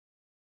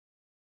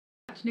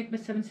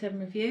M254nw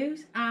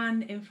reviews,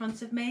 and in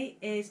front of me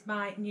is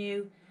my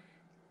new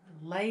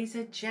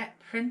laser jet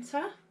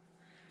printer,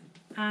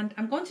 and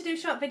I'm going to do a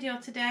short video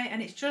today,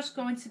 and it's just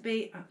going to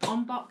be an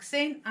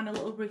unboxing and a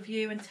little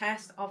review and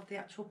test of the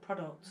actual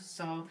product.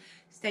 So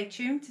stay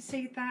tuned to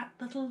see that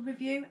little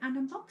review and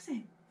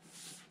unboxing.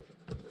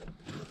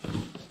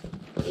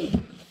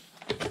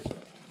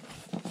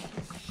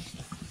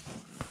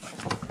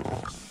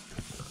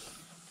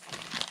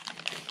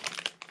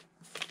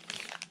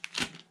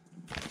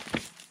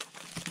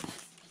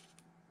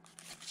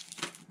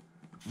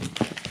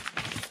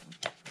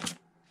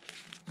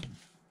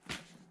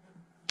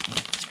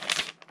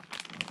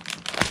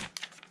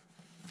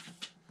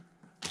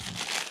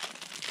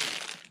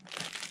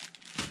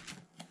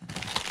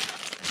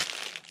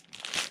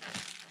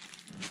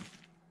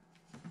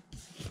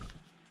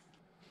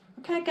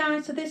 Okay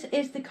guys, so this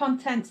is the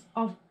contents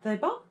of the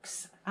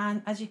box,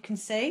 and as you can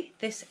see,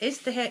 this is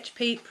the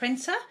HP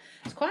printer.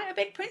 It's quite a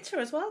big printer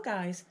as well,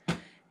 guys.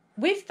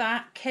 With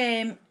that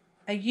came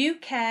a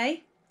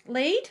UK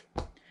lead,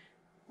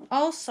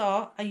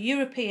 also a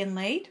European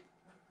lead,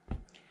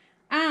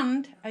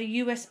 and a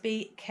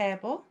USB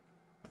cable,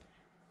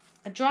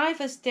 a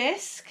driver's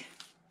disc.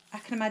 I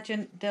can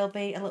imagine there'll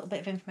be a little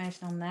bit of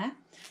information on there,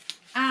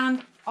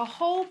 and a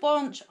whole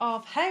bunch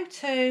of how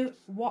to,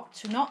 what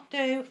to not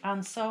do,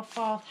 and so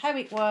forth, how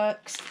it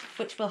works,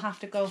 which we'll have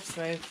to go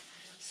through.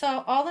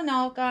 So all in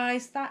all,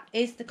 guys, that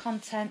is the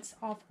contents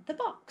of the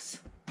box.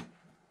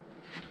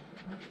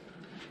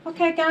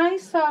 Okay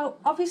guys, so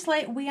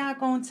obviously we are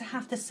going to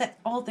have to set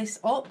all this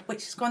up,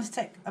 which is going to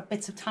take a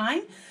bit of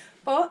time,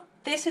 but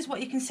this is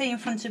what you can see in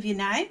front of you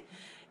now.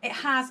 It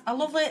has a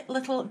lovely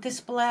little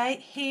display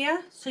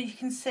here, so you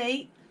can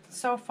see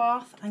so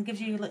forth, and gives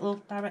you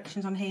little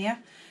directions on here.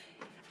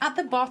 At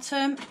the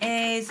bottom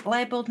is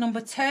labelled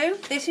number 2.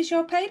 This is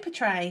your paper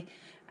tray,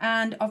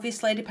 and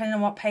obviously depending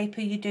on what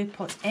paper you do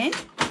put in,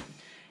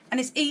 and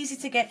it's easy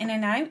to get in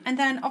and out. And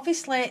then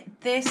obviously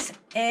this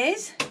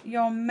is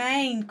your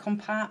main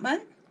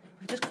compartment.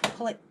 Just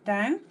pull it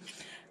down,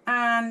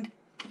 and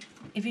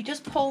if you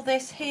just pull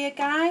this here,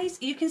 guys,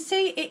 you can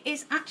see it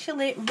is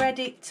actually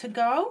ready to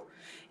go.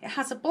 It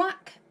has a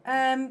black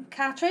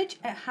cartridge,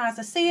 it has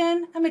a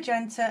cyan, a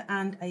magenta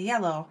and a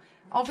yellow,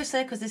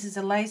 obviously because this is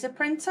a laser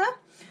printer.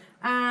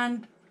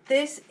 And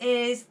this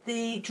is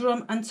the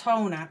drum and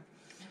toner.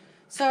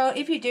 So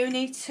if you do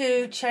need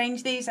to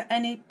change these at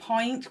any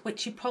point,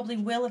 which you probably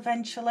will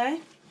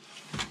eventually,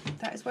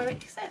 that is where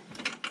it is.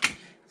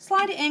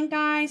 Slide it in,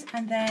 guys,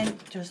 and then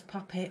just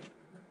pop it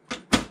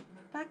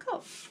back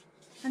up,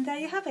 and there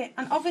you have it.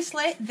 And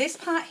obviously this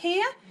part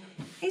here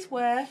is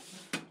where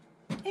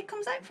it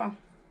comes out from.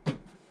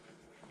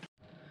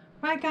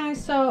 Right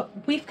guys, so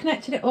we've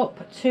connected it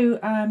up to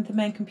the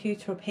main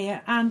computer up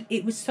here, and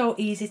it was so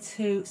easy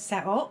to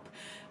set up.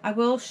 I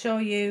will show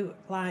you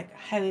like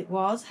how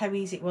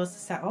easy it was to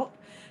set up.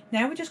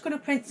 Now we're just going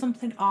to print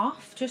something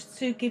off just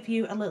to give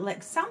you a little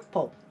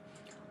example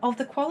of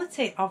the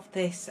quality of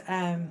this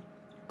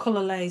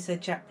colour laser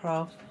Jet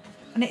Pro.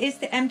 And it is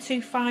the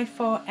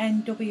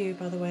M254nw,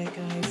 by the way,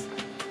 guys.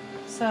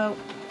 So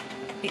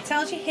it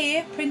tells you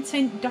here,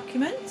 printing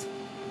document.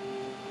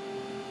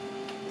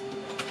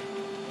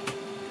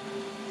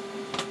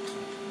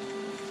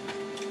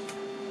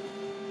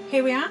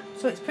 Here we are,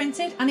 so it's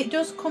printed, and it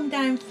does come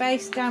down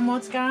face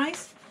downwards,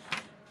 guys.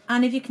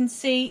 And if you can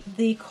see,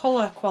 the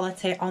colour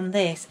quality on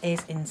this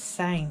is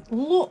insane.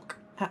 Look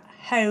at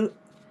how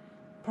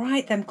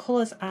bright them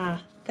colours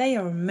are. They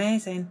are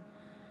amazing.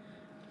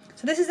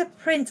 So this is a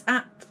print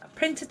at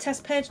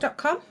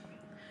printertestpage.com.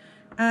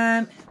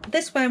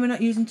 This way we're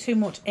not using too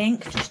much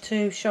ink, just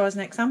to show as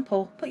an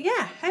example. But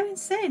yeah, how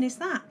insane is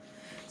that?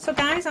 So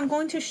guys, I'm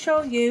going to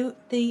show you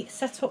the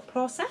setup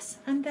process,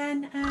 and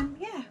then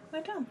yeah,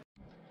 we're done.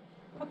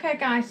 Okay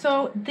guys,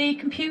 so the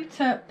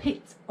computer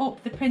picked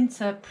up the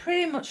printer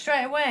pretty much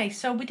straight away,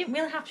 so we didn't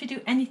really have to do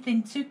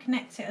anything to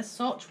connect it as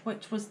such,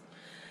 which was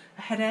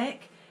a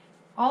headache.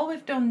 All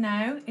we've done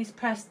now is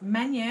press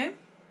menu,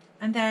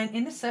 and then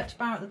in the search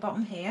bar at the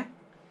bottom here,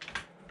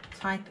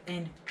 type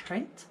in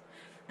print,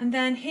 and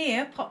then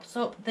here pops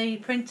up the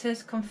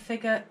printers,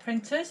 configure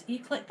printers. You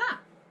click that,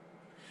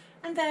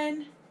 and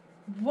then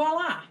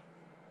voila,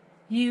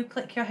 you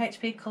click your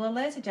HP Colour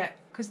LaserJet,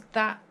 because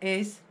that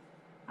is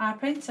our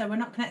printer. We're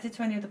not connected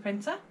to any other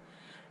printer.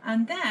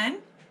 And then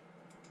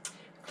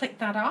click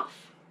that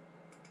off,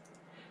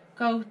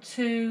 go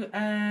to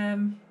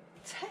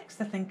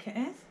text, I think it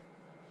is,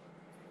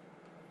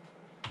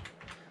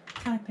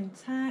 type in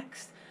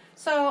text.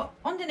 So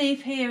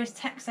underneath here is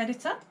text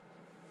editor,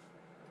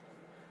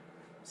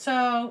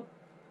 so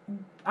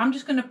I'm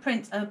just going to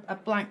print a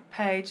blank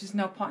page. There's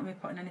no point in me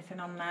putting anything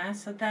on there.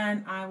 So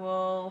then I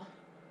will,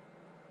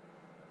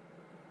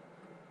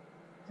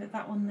 is it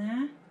that one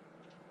there?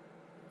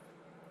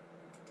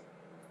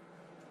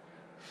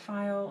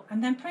 File,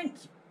 and then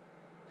print.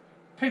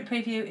 Print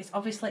preview is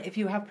obviously if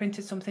you have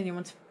printed something, you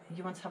want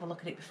to have a look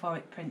at it before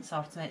it prints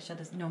off to make sure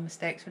there's no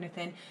mistakes or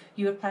anything.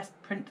 You would press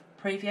print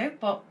preview,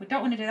 but we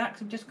don't want to do that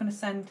because we're just going to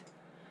send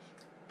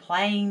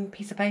plain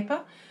piece of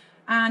paper.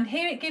 And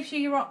here it gives you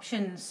your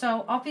options.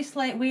 So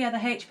obviously we are the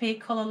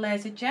HP Colour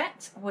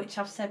LaserJet, which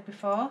I've said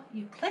before.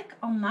 You click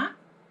on that.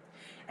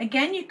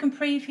 Again, you can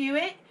preview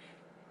it.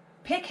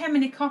 Pick how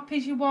many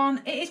copies you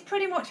want. It is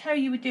pretty much how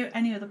you would do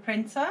any other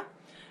printer.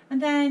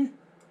 And then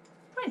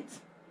print.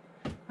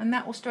 And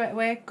that will straight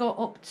away go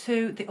up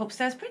to the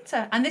upstairs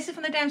printer. And this is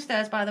from the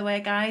downstairs, by the way,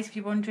 guys, if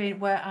you're wondering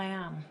where I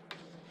am.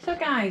 So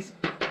guys,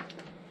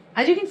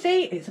 as you can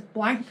see, it's a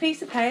blank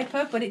piece of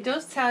paper, but it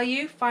does tell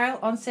you file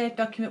on saved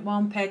document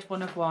 1, page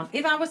 1 of 1.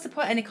 If I was to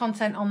put any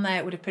content on there,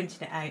 it would have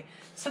printed it out.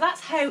 So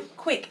that's how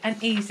quick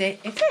and easy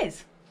it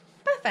is.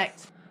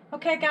 Perfect.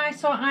 Okay guys,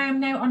 so I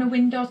am now on a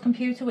Windows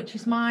computer, which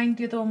is mine.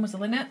 The other one was a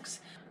Linux.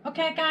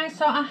 Okay guys,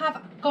 so I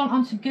have gone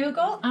onto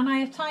Google and I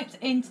have typed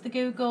into the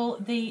Google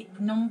the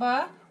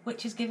number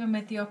which is given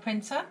with your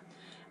printer.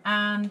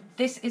 And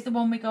this is the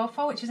one we go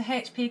for, which is a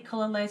HP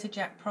Colour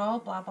LaserJet Pro,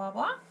 blah, blah,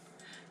 blah.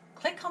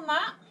 Click on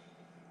that.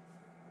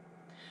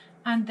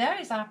 And there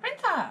is our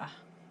printer.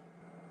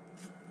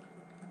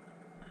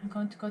 I'm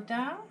going to go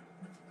down.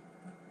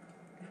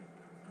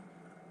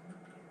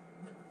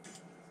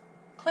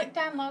 Click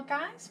download,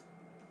 guys.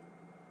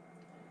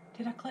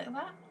 Did I click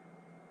that?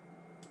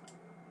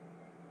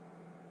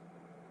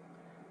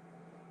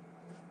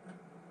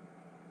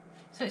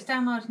 So it's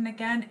downloading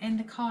again in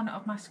the corner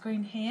of my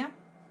screen here.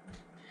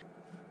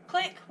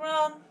 Click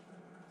run.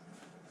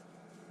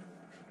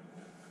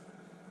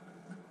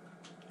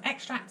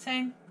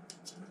 Extracting.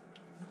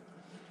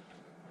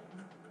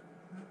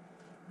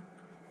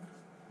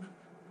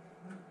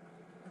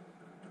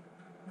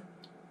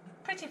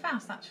 Pretty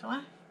fast actually.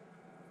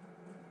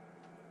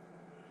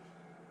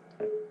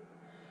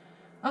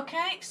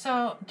 Okay,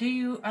 so do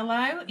you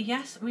allow?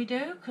 Yes, we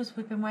do, because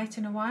we've been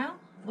waiting a while.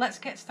 Let's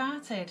get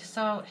started.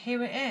 So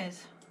here it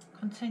is.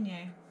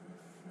 Continue.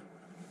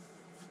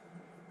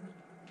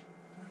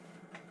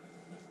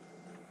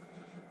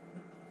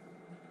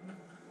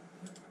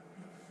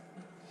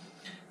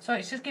 So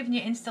it's just giving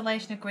you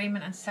installation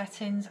agreement and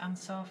settings and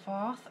so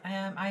forth.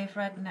 I have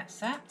read and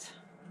accept.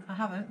 I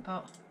haven't,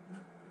 but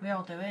we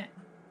all do it.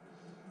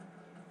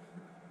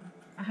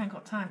 I haven't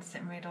got time to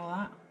sit and read all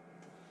that.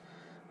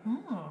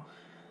 Oh,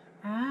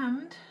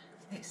 and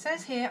it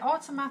says here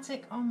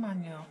automatic or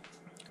manual.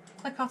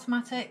 Click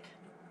automatic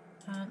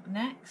and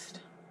next.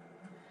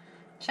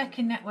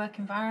 Checking network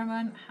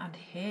environment, and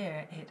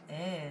here it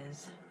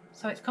is.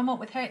 So it's come up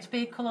with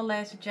HP Colour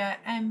LaserJet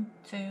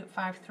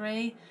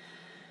M254nw.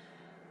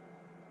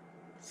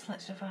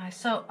 Select device.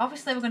 So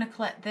obviously we're going to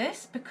collect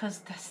this because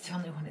that's the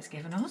only one it's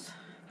given us.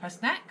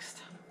 Press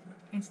next.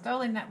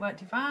 Installing network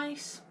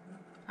device.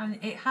 And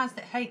it has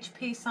the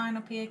HP sign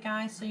up here,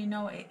 guys, so you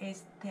know it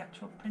is the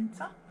actual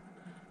printer.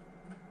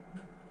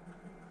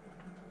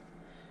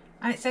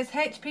 And it says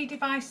HP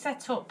device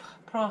setup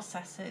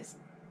processes.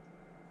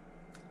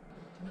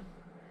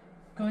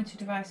 Go into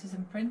devices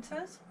and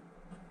printers.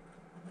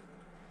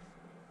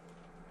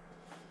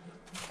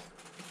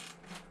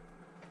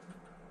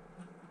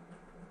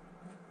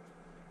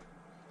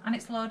 And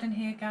it's loading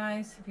here,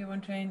 guys, if you're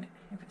wondering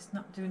if it's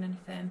not doing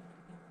anything.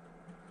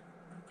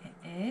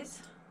 It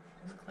is.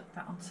 Just click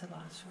that onto the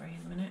last screen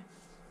a minute.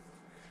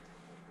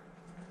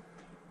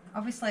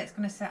 Obviously it's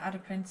going to say add a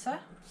printer,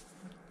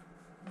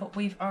 but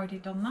we've already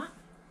done that.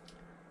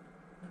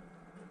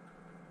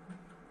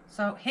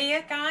 So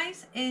here,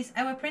 guys, is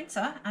our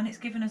printer and it's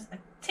given us a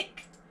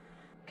tick.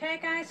 Okay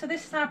guys, so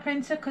this is our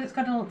printer because it's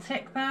got a little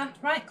tick there.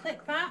 Right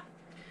click that.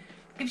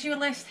 Gives you a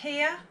list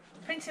here.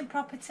 Printing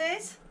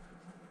properties.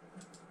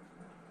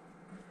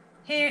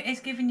 Here is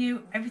giving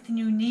you everything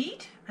you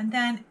need, and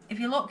then if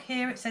you look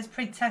here it says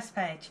print test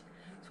page.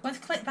 So once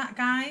you click that,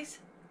 guys,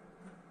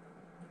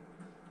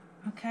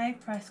 okay,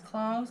 press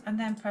close and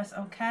then press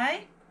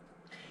OK.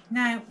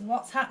 Now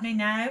what's happening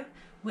now,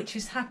 which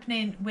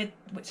happened with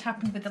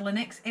the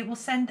Linux, it will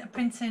send a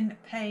printing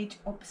page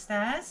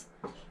upstairs.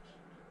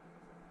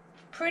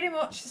 Pretty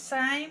much the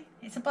same.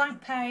 It's a blank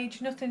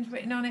page, nothing's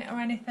written on it or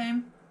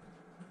anything.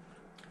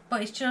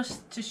 But it's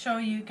just to show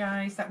you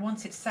guys that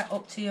once it's set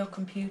up to your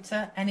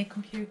computer, any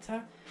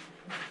computer.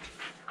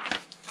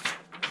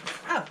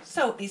 Oh,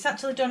 so it's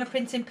actually done a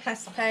printing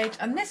test page,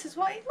 and this is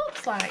what it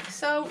looks like.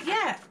 So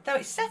yeah, though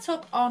it's set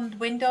up on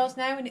Windows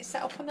now and it's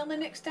set up on the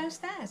Linux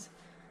downstairs.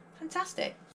 Fantastic.